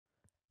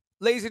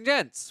Ladies and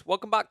gents,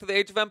 welcome back to the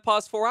Age of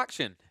Empires 4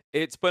 action.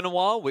 It's been a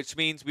while, which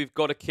means we've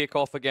got to kick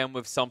off again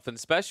with something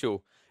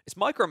special. It's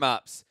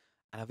Micromaps,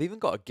 and I've even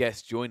got a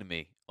guest joining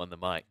me on the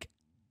mic.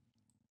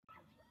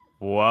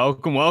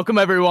 Welcome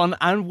everyone,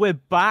 and we're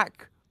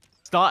back,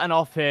 starting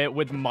off here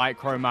with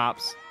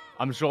Micromaps.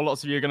 I'm sure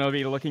lots of you are going to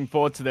be looking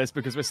forward to this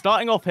because we're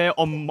starting off here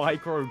on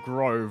Micro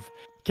Grove.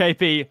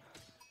 KP,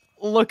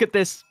 look at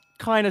this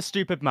kind of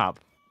stupid map.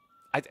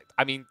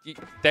 I mean,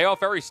 they are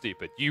very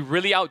stupid. You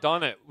really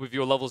outdone it with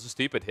your levels of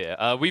stupid here.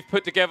 We've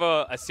put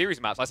together a series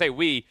of maps. I say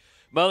we.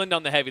 Merlin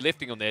done the heavy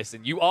lifting on this,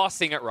 and you are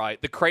seeing it right.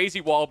 The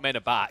crazy wild men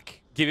are back,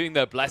 giving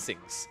their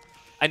blessings.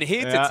 And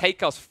here to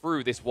take us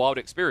through this wild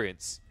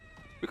experience,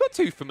 we've got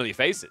two familiar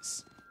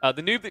faces. The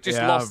noob that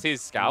just lost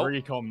his scout.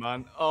 Recon,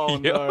 man. Oh,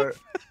 no.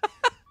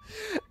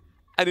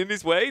 And in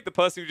his way, the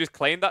person who just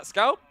claimed that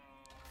scout,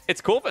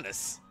 it's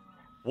Corvinus.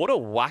 What a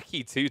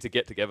wacky two to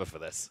get together for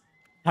this.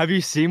 Have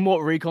you seen what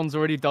Recon's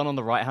already done on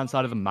the right-hand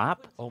side of the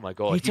map? Oh my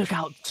god. He took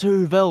out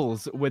 2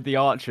 vills with the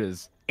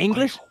archers.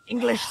 English,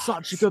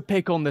 such a good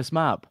pick on this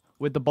map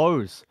with the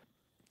bows.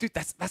 Dude,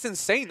 that's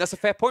insane. That's a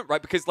fair point,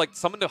 right? Because, like,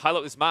 someone to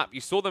highlight this map, you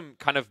saw them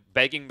kind of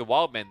begging the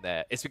wild men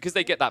there. It's because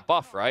they get that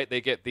buff, right?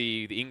 They get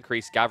the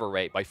increased gather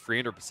rate by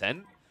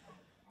 300%.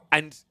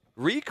 And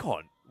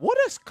Recon, what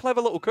a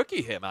clever little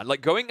cookie here, man. Like,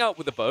 going out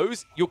with the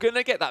bows, you're going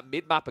to get that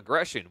mid-map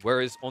aggression.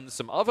 Whereas on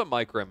some other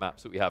micro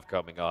maps that we have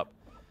coming up,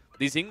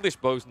 these English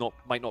bows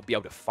might not be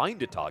able to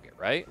find a target,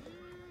 right?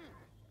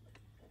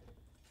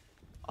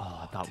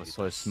 Oh, that was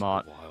so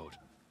smart. Wild.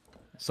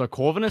 So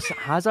Corvinus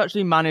has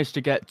actually managed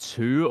to get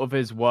 2 of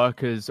his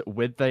workers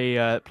with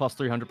the plus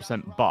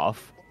 300%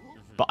 buff.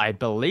 But I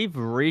believe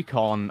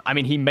Recon, I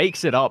mean, he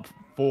makes it up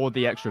for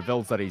the extra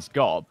vills that he's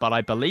got, but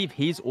I believe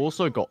he's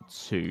also got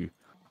 2.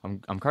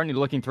 I'm currently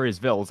looking through his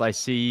vills. I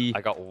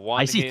got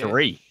 1 I see here,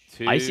 3.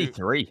 2. I see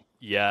 3.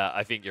 Yeah,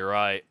 I think you're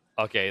right.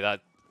 Okay,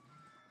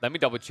 let me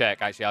double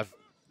check. Actually,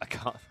 I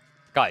can't.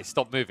 Guys,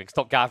 stop moving.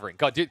 Stop gathering.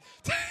 God, dude.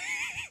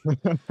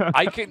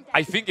 I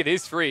think it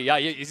is 3. Yeah,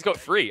 he's got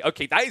 3.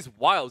 Okay, that is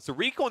wild. So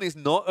Recon is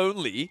not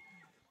only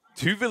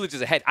 2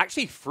 villages ahead,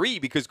 actually 3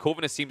 because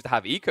Corvinus seems to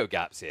have eco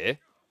gaps here.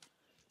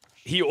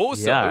 He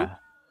also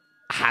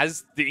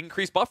has the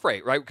increased buff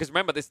rate, right? Because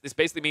remember, this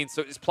basically means,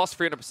 so it's plus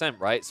 300%,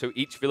 right? So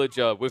each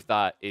villager with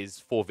that is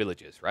 4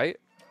 villages, right?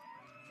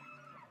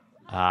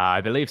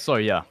 I believe so,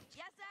 yeah.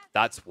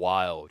 That's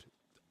wild.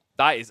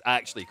 That is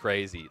actually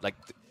crazy. Like,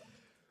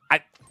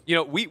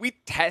 we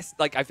test.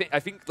 Like, I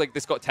think like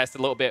this got tested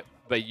a little bit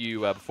by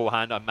you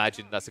beforehand. I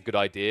imagine that's a good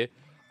idea.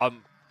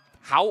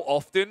 How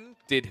often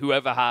did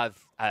whoever had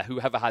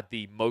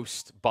the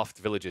most buffed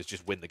villagers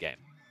just win the game?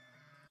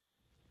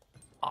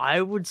 I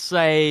would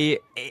say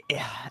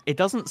it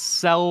doesn't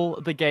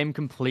sell the game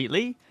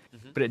completely,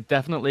 but it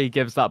definitely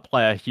gives that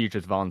player a huge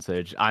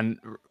advantage. And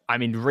I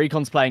mean,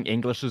 Recon's playing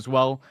English as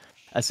well.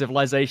 A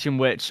civilization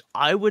which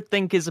I would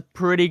think is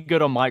pretty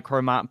good on micro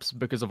maps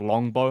because of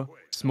Longbow.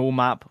 Small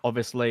map,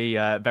 obviously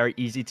very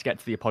easy to get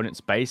to the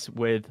opponent's base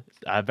with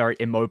a very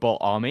immobile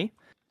army.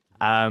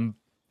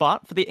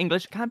 But for the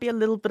English, it can be a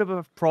little bit of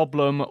a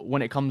problem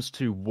when it comes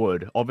to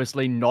wood.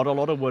 Obviously, not a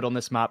lot of wood on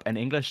this map, and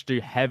English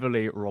do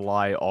heavily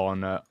rely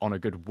on a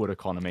good wood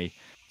economy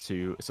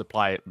to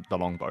supply the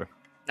Longbow.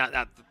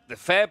 Now, the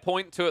fair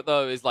point to it,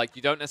 though, is, like,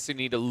 you don't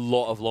necessarily need a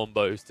lot of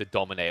longbows to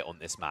dominate on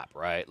this map,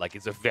 right? Like,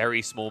 it's a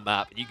very small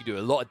map, and you can do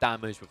a lot of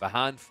damage with a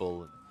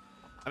handful. And,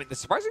 I mean, the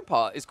surprising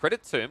part is,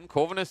 credit to him,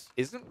 Corvinus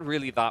isn't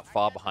really that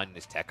far behind in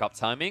his tech up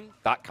timing.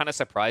 That kind of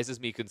surprises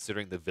me,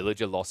 considering the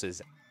villager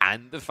losses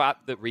and the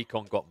fact that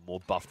Recon got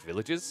more buffed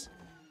villagers.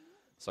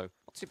 So,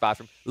 not too bad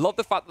for him. Love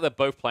the fact that they're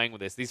both playing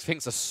with this. These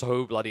things are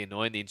so bloody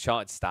annoying. The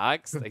Enchanted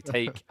Stags, they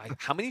take...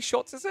 how many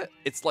shots is it?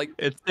 It's like...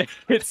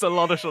 It's a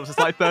lot of shots. It's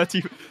like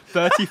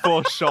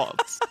 34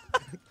 shots.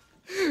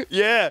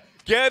 Yeah,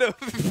 get him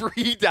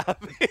 3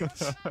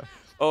 damage.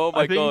 Oh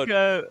my god.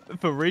 I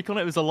think for Recon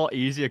it was a lot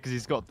easier because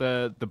he's got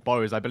the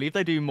bows. I believe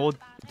they do more...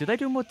 Do they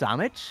do more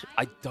damage?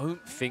 I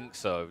don't think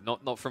so.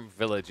 Not from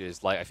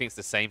villagers. Like, I think it's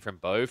the same from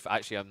both.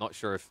 Actually, I'm not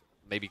sure if...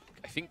 Maybe...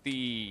 I think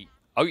the...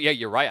 Oh, yeah,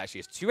 you're right, actually.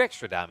 It's 2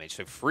 extra damage,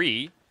 so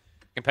 3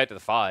 compared to the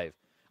 5.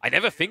 I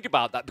never think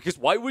about that, because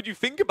why would you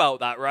think about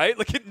that, right?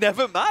 Like, it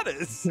never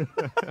matters.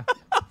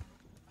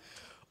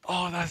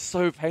 Oh, that's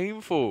so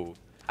painful.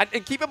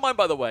 And keep in mind,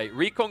 by the way,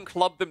 Recon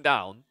clubbed them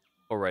down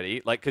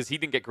already, like, because he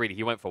didn't get greedy.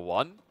 He went for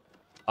 1.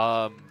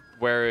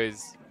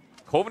 Whereas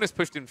Corvinus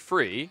pushed in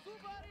 3,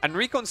 and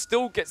Recon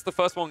still gets the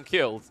first one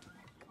killed,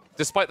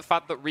 despite the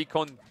fact that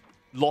Recon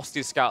lost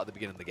his scout at the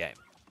beginning of the game.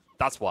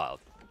 That's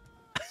wild.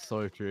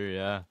 So true,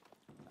 yeah.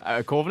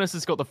 Corvinus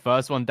has got the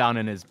first one down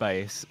in his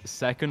base.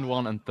 Second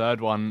one and third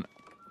one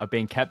are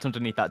being kept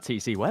underneath that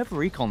TC. Where have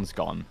Recon's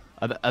gone?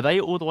 Are they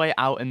all the way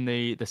out in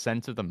the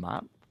center of the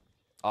map?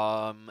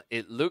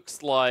 It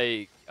looks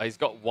like he's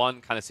got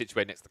one kind of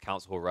situated next to the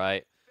council hall,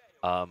 right?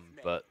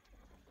 But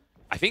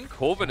I think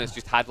Corvinus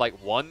just had like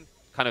one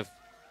kind of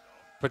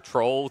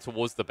patrol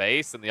towards the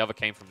base and the other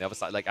came from the other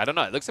side. Like, I don't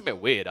know. It looks a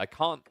bit weird. I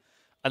can't...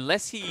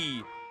 Unless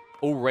he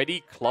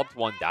already clubbed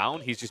one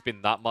down. He's just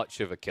been that much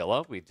of a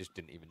killer. We just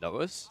didn't even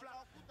notice.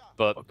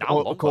 But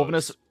now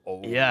Corvinus,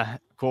 oh. yeah,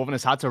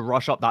 Corvinus had to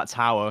rush up that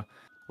tower.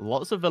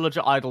 Lots of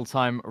villager idle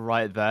time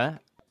right there,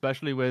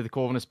 especially with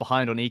Corvinus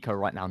behind on eco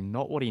right now.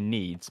 Not what he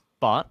needs,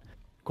 but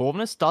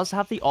Corvinus does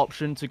have the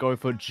option to go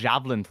for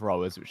javelin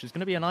throwers, which is going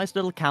to be a nice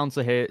little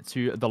counter here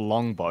to the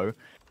longbow.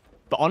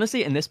 But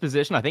honestly, in this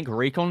position, I think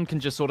Recon can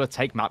just sort of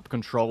take map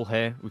control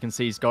here. We can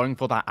see he's going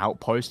for that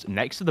outpost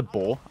next to the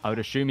boar. I would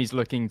assume he's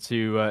looking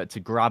to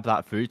grab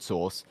that food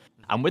source.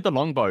 And with the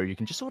longbow, you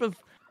can just sort of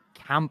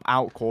camp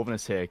out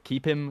Corvinus here,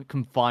 keep him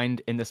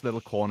confined in this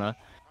little corner.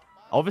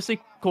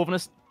 Obviously,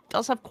 Corvinus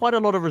does have quite a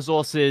lot of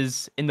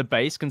resources in the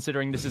base,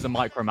 considering this is a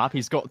micro map.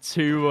 He's got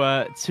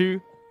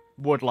two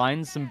wood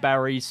lines, some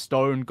berries,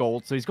 stone,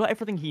 gold, so he's got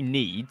everything he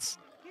needs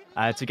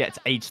to get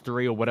to age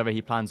 3 or whatever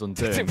he plans on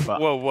doing. But...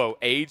 Whoa,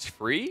 age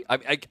 3?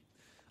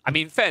 I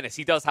mean, fairness,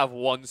 he does have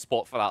one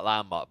spot for that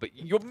landmark, but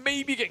you're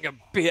maybe getting a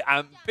bit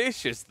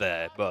ambitious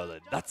there, Merlin.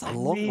 That's a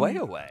long way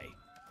away.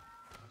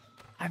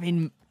 I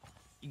mean,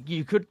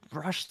 you could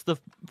rush the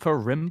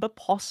Farimba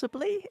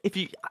possibly if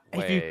you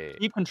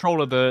keep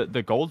control of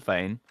the gold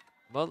vein.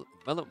 Merlin,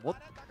 what?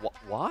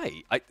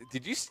 Why?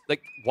 Did you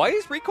like? Why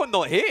is Recon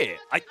not here?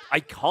 I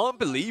can't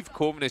believe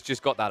Corvinus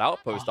just got that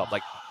outpost up.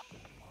 Like,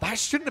 that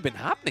shouldn't have been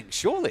happening,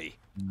 surely.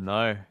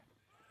 No.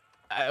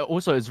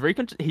 Also, is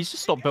Recon? He's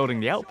just stopped building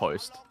the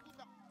outpost.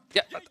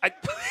 Yeah.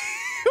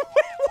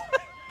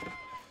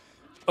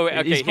 Oh wait,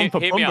 okay.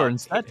 Hear me out.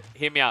 Instead.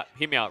 Hear me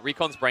out.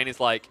 Recon's brain is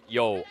like,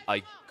 yo,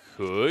 I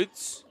could,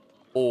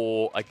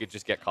 or I could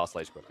just get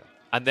Castle Age quicker,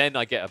 and then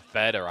I get a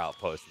better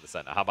outpost in the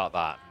center. How about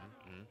that?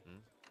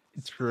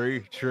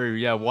 True.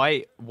 Yeah,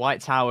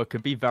 white tower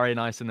could be very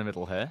nice in the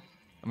middle here.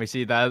 And we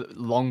see their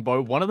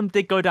longbow. One of them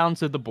did go down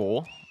to the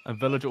boar. A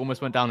villager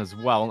almost went down as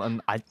well.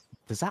 And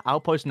does that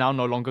outpost now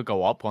no longer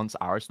go up once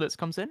Arrow Slits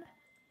comes in?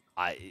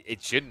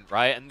 It shouldn't,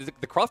 right? And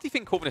the crafty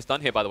thing Corvinus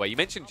done here, by the way, you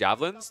mentioned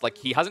javelins. Like,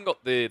 he hasn't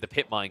got the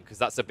pit mine because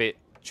that's a bit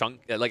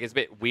like it's a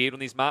bit weird on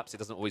these maps. It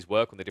doesn't always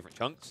work on the different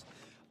chunks.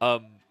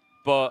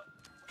 But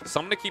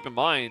something to keep in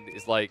mind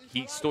is, like,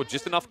 he stored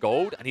just enough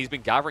gold and he's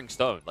been gathering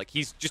stone. Like,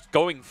 he's just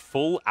going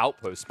full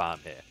outpost spam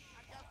here.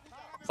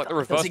 It's like the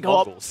reverse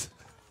Mongols.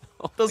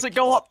 Does it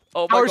go up?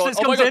 Oh my god!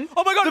 Oh my god!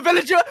 Oh my god! The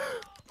villager!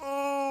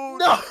 Oh,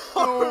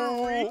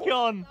 no!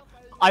 Recon!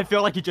 I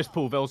feel like he just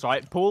pulled Vils,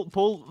 right?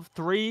 Pull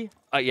 3.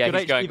 Yeah,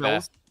 he's going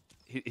Vils.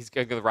 there. He's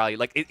going to the rally.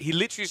 Like, he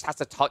literally just has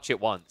to touch it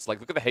once.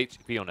 Like, look at the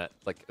HP on it.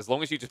 Like, as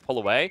long as you just pull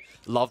away,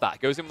 love that.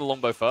 Goes in with the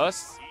longbow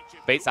first,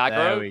 baits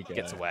aggro,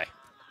 gets away.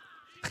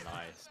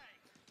 Nice.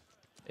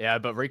 Yeah,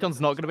 but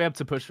Recon's not going to be able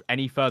to push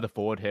any further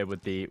forward here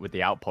with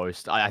the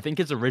outpost. I think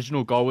his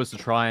original goal was to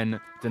try and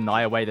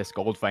deny away this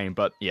gold vein,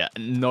 but yeah,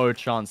 no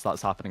chance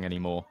that's happening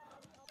anymore.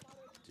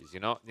 Jeez,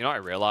 you know what I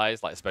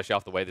realized, like, especially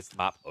after the way this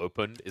map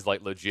opened, is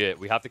like legit,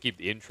 we have to keep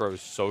the intros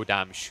so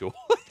damn short.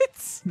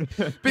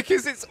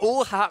 Because it's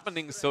all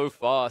happening so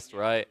fast,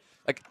 right?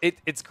 Like,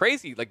 it's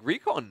crazy. Like,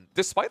 Recon,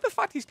 despite the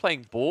fact he's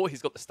playing boar,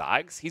 he's got the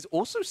stags, he's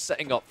also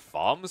setting up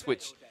farms,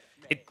 which...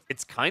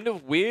 It's kind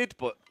of weird,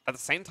 but at the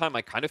same time,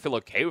 I kind of feel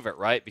okay with it,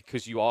 right?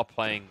 Because you are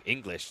playing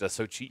English. They're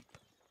so cheap.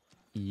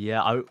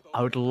 Yeah,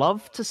 I would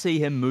love to see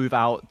him move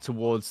out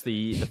towards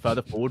the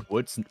further forward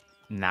woods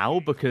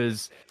now,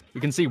 because you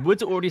can see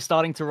woods are already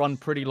starting to run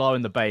pretty low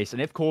in the base.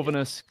 And if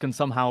Corvinus can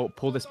somehow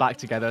pull this back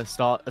together,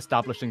 start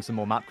establishing some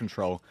more map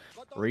control,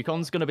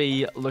 Recon's going to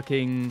be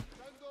looking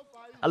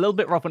a little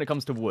bit rough when it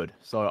comes to wood.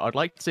 So I'd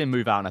like to see him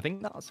move out. And I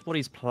think that's what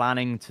he's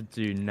planning to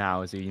do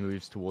now as he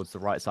moves towards the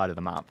right side of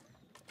the map.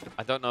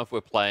 I don't know if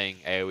we're playing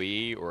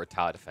AoE or a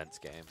tower defense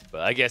game,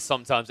 but I guess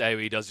sometimes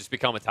AoE does just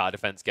become a tower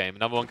defense game.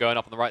 Another one going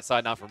up on the right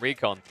side now from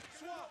Recon.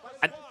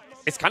 And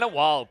it's kind of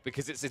wild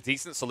because it's a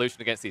decent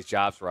solution against these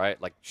jabs,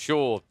 right? Like,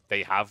 sure,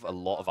 they have a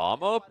lot of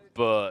armor,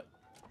 but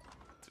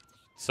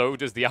so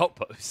does the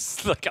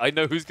outpost. Like, I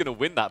know who's going to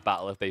win that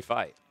battle if they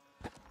fight.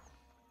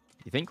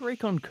 You think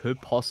Recon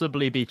could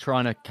possibly be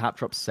trying to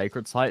capture up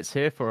Sacred Sites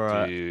here for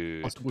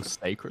a possible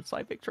Sacred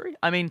Site victory?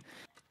 I mean...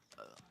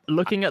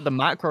 Looking at the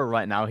macro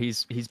right now,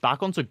 he's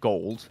back onto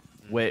gold,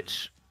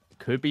 which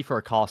could be for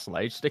a castle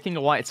age. Sticking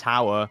a white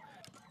tower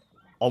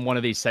on one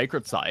of these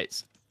sacred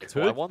sites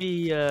could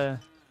be,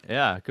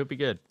 yeah, could be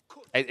good.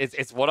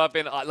 It's what I've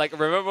been like.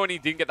 Remember when he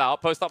didn't get that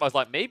outpost up? I was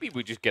like, maybe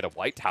we just get a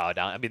white tower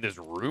down. I mean, there's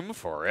room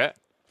for it.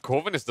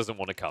 Corvinus doesn't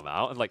want to come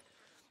out, and like,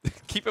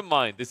 keep in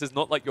mind, this is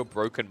not like your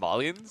broken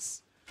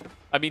Malians.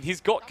 I mean,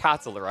 he's got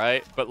cattle,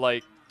 right? But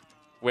like,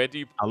 where do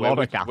you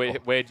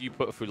where do you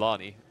put a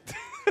Fulani?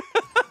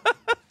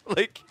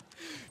 Like,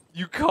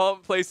 you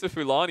can't place a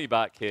Fulani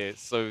back here,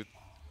 so,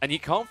 and he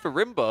can't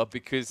Farimba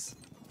because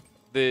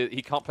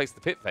he can't place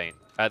the pit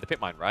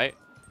mine, right?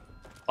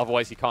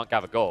 Otherwise, he can't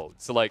gather gold.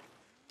 So, like,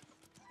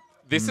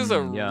 this is a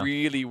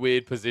really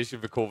weird position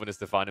for Corvinus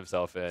to find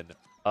himself in.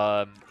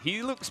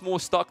 He looks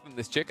more stuck than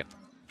this chicken.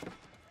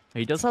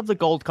 He does have the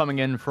gold coming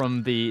in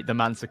from the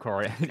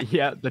Manticore.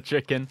 Yeah, the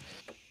chicken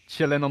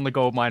chilling on the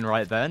gold mine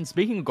right there. And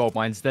speaking of gold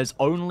mines, there's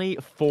only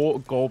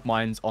 4 gold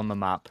mines on the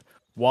map.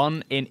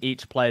 1 in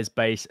each player's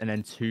base, and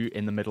then 2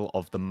 in the middle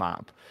of the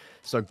map.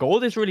 So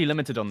gold is really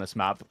limited on this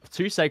map.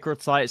 2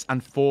 sacred sites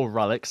and 4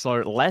 relics, so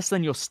less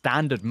than your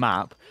standard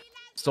map.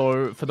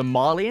 So for the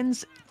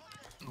Malians,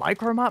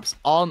 micro maps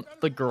aren't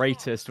the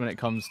greatest when it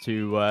comes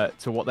to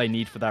what they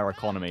need for their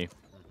economy.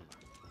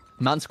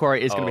 Manticore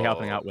is going to be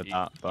helping out with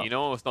that. But... You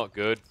know what's not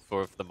good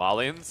for the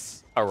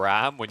Malians? A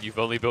ram when you've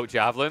only built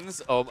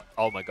javelins. Oh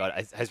my god,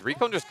 has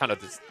Recon just kind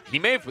of he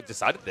may have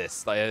decided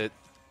this. Like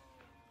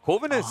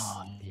Corvinus,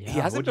 he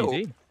hasn't built.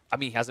 I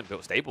mean, he hasn't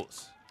built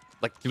stables.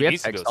 Like, do we have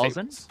textiles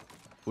in?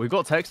 We've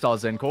got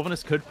textiles in.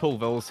 Corvinus could pull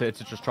Vils here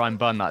to just try and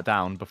burn that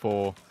down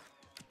before.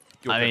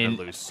 You're going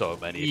to lose so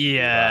many.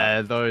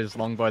 Yeah, those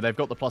longbow. They've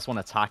got the +1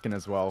 attacking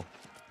as well.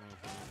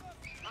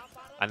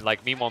 And,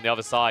 like, meanwhile, on the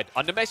other side,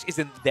 Undermesh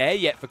isn't there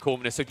yet for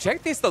Corvinus. So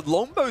check this. The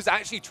longbows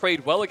actually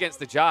trade well against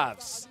the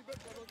Javs.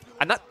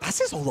 And that's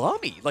his whole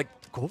army. Like,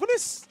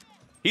 Corvinus,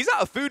 he's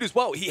out of food as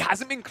well. He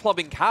hasn't been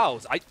clubbing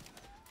cows. I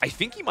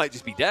think he might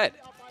just be dead.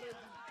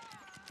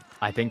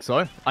 I think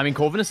so. I mean,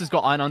 Corvinus has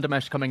got Iron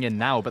Undermesh coming in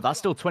now, but that's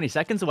still 20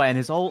 seconds away, and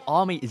his whole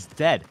army is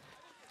dead.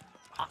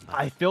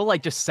 I feel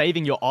like just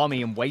saving your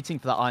army and waiting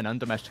for that Iron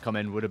Undermesh to come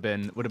in would have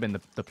been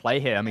the play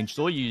here. I mean,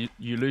 sure, you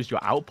lose your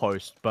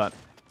outpost, but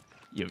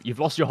you've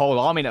lost your whole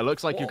army, and it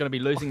looks like you're going to be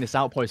losing this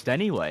outpost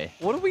anyway.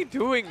 What are we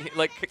doing?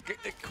 Like,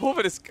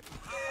 Corvinus...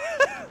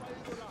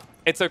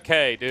 It's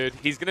okay, dude.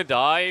 He's going to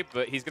die,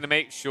 but he's going to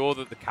make sure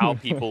that the cow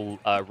people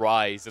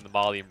rise in the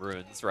Malian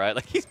ruins, right?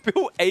 Like, he's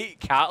built 8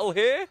 cattle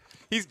here.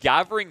 He's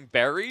gathering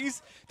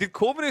berries. Did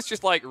Corvinus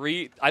just, like,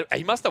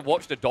 he must have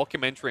watched a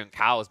documentary on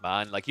cows,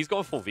 man. Like, he's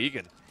going full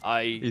vegan.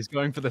 He's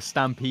going for the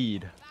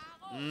stampede.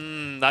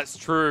 That's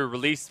true.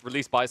 Release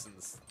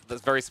bisons.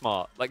 That's very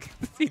smart. Like,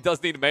 he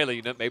does need a melee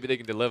unit. Maybe they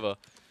can deliver.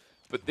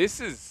 But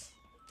this is...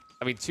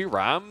 I mean, 2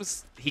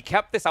 rams. He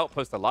kept this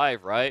outpost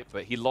alive, right?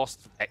 But he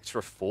lost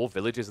extra 4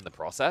 villages in the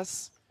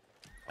process.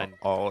 And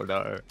oh,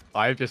 no.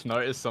 I've just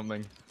noticed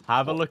something.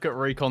 Have a look at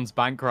Recon's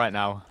bank right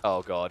now.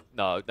 Oh, God.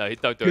 No,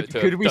 don't do it to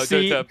him. Could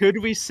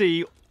we him.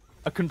 see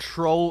a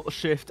Control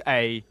Shift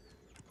A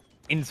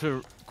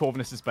into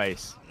Corvinus's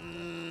base?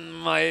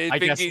 I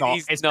guess not.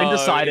 It's been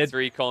decided. It's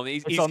Recon.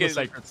 It's on the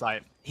sacred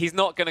site. He's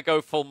not going to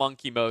go full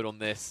monkey mode on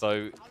this,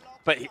 so...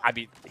 But, I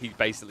mean, he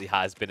basically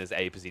has been as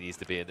ape as he needs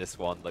to be in this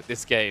one. Like,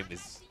 this game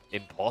is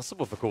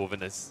impossible for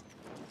Corvinus.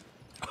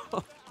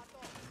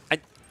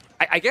 And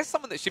I guess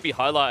something that should be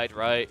highlighted,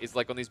 right, is,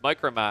 like, on these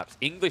micro maps,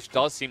 English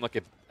does seem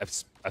like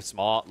a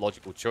smart,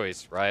 logical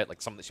choice, right?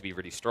 Like, something that should be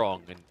really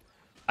strong. And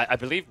I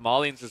believe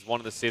Malians is one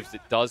of the civs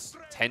that does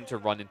tend to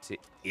run into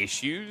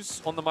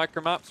issues on the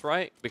micro maps,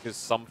 right? Because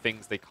some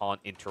things they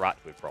can't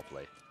interact with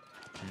properly.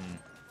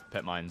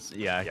 Pit mines.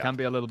 Yeah, it can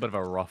be a little bit of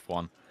a rough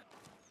one.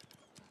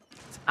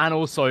 And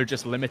also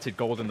just limited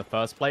gold in the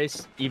first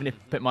place. Even if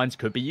pit mines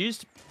could be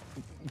used,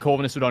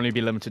 Corvinus would only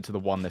be limited to the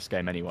 1 this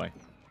game anyway.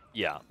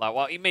 Yeah, like,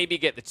 well, you maybe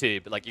get the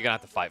 2, but, like, you're going to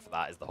have to fight for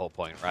that is the whole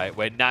point, right?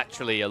 Where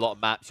naturally, a lot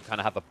of maps, you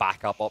kind of have a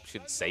backup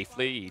option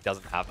safely. He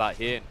doesn't have that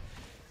here.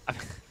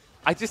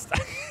 I just...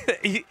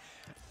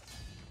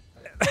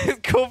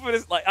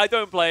 Corvinus, like, I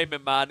don't blame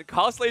him, man.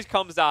 Castlage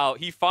comes out.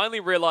 He finally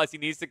realized he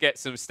needs to get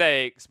some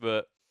stakes,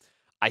 but...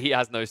 he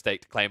has no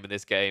stake to claim in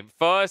this game.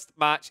 First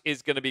match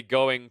is going to be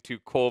going to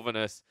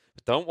Corvinus.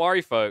 But don't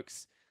worry,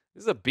 folks.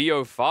 This is a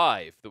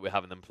BO5 that we're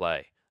having them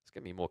play. There's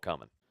going to be more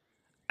coming.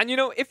 And, you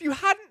know, if you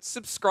hadn't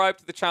subscribed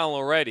to the channel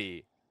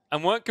already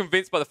and weren't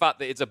convinced by the fact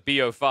that it's a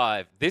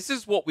BO5, this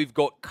is what we've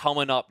got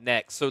coming up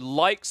next. So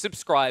like,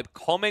 subscribe,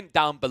 comment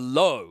down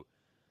below.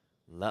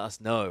 Let us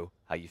know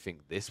how you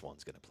think this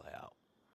one's going to play out.